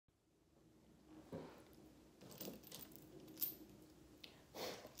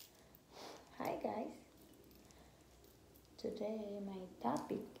Today my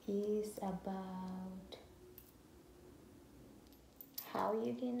topic is about how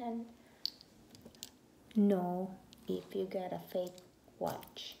you can know if you got a fake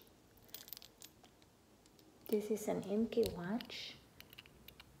watch. This is an MK watch,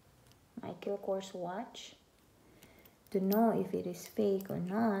 Michael Kors watch. To know if it is fake or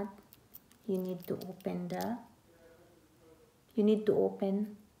not, you need to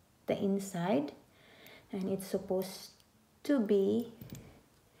open the inside, and it's supposed to be,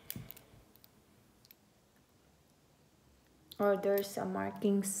 or there's a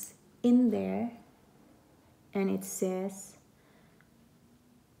markings in there, and it says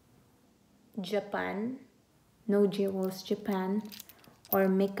Japan, no jewels Japan, or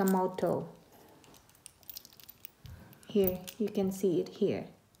Mikamoto. Here you can see it here,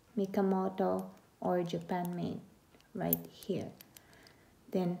 Mikamoto or Japan made, right here.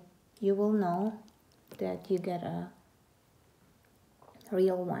 Then you will know that you get a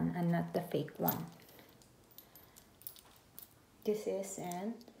real one and not the fake one. This is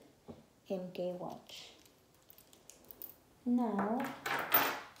an MK watch. Now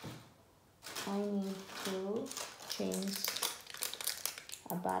I need to change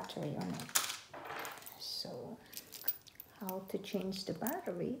a battery on it. So how to change the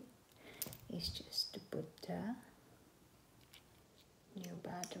battery is just to put the new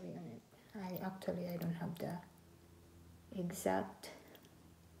battery on it. I don't have the exact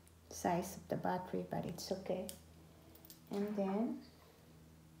size of the battery, but it's okay. And then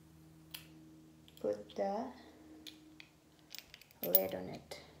put the lid on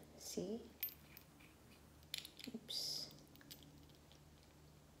it. See? Oops.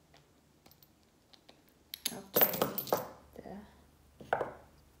 Actually, the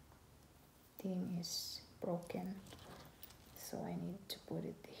thing is broken, so I need to put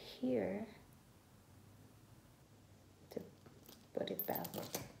it here to put it back.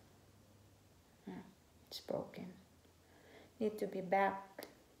 It's broken. Need to be back.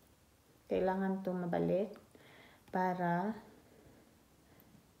 Kailangan to mabalik para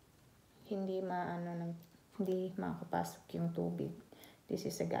hindi makapasok yung tubig. This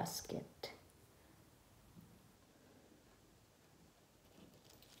is a gasket.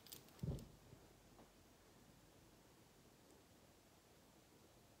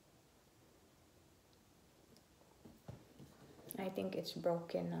 I think it's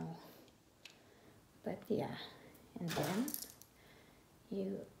broken now. But yeah, and then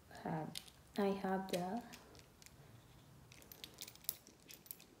I have the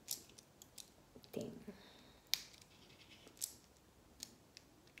thing.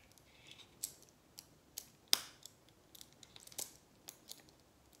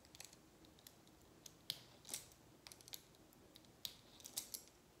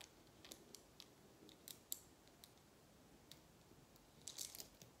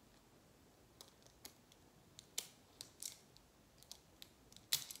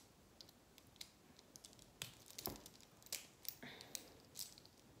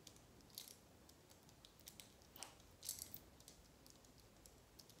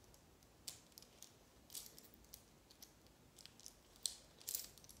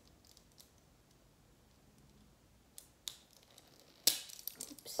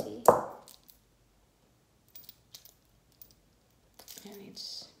 See, and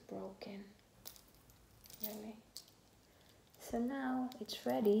it's broken, really. So now it's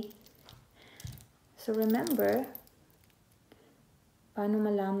ready. So remember, paano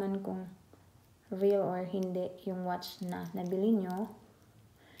malaman kung real or hindi yung watch na nabili nyo?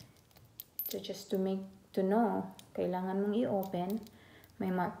 So just to know, kailangan mong i-open,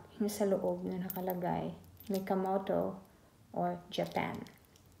 may marking sa loob na nakalagay Mikamoto or Japan.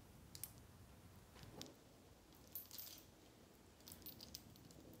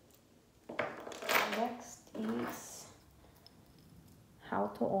 Next is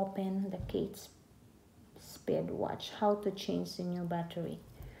how to open the Kate Spade watch. How to change the new battery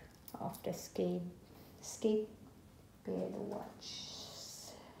of the Kate Spade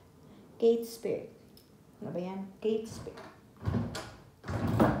watch. Kate Spade. Ano ba yan? Kate Spade.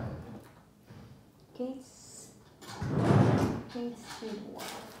 Kate Spade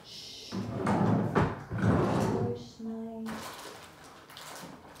watch. Where's my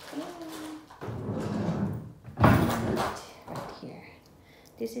right here.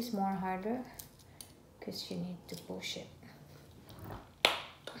 This is more harder because you need to push it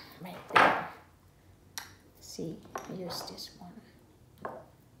right there. See, I use this one.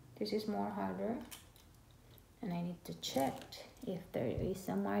 This is more harder, and I need to check if there is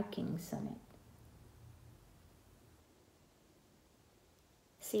some markings on it.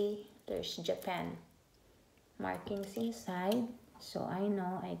 See, there's Japan markings inside, so I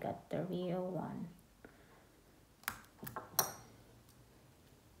know I got the real one.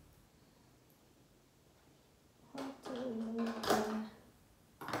 How to remove the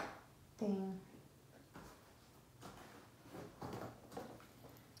thing?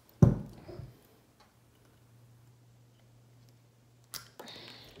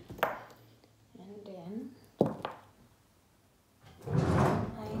 And then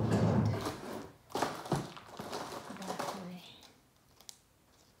I need that way.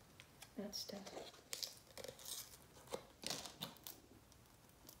 That's the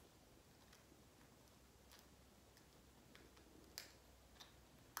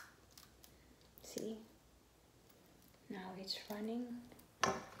see, now it's running,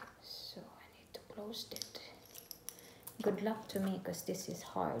 so I need to close it. Good luck to me, because this is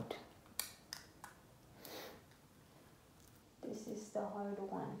hard. This is the hard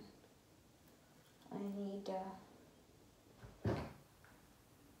one.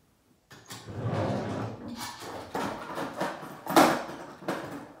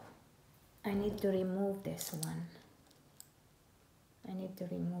 I need to remove this one. I need to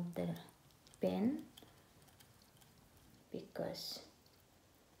remove the pen because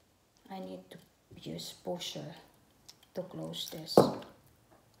I need to use pusher to close this. So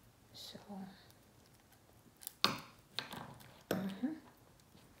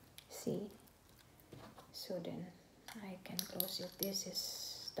see, so then I can close it. This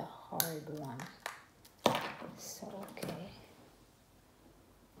is the hard one. So okay.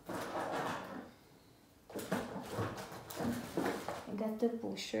 I got the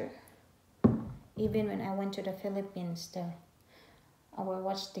pusher. Even when I went to the Philippines, our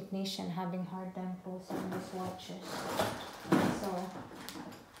watch technician having hard time closing these watches. So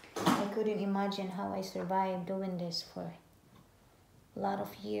I couldn't imagine how I survived doing this for a lot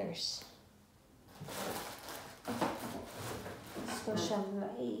of years.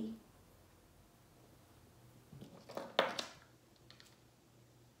 Especially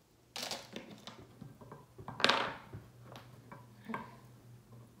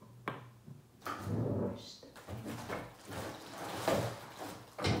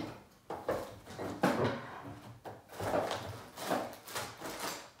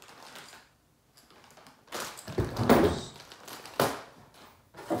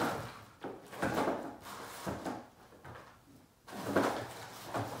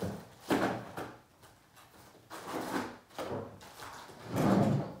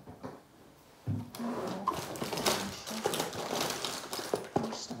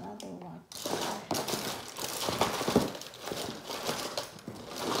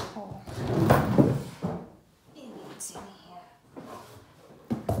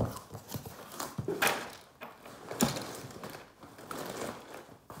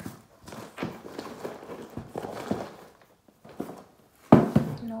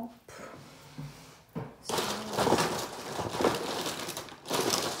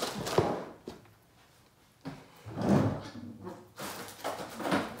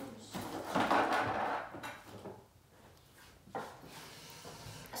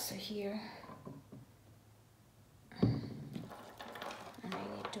here, and I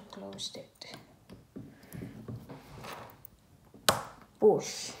need to close it.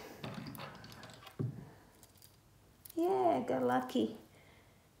 Push. Yeah, I got lucky.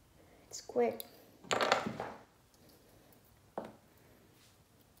 It's quick.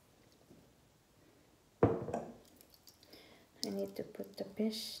 I need to put the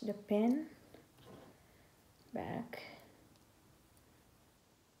pen back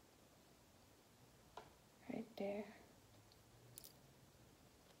right there.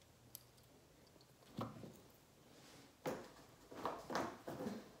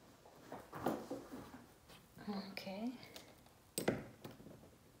 Okay.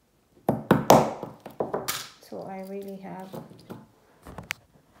 So I really have,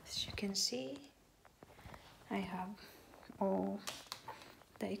 as you can see, I have all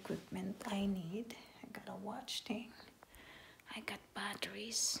the equipment I need. I got a watch thing. I got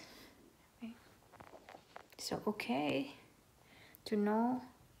batteries. Okay. So okay, to know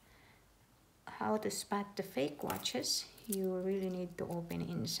how to spot the fake watches, you really need to open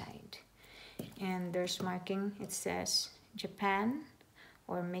inside. And there's marking, it says Japan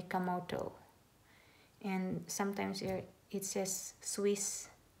or Mikamoto. And sometimes it says Swiss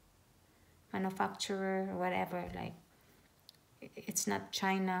manufacturer or whatever, like it's not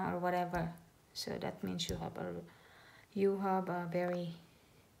China or whatever. So that means you have a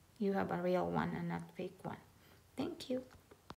real one and not fake one. Thank you.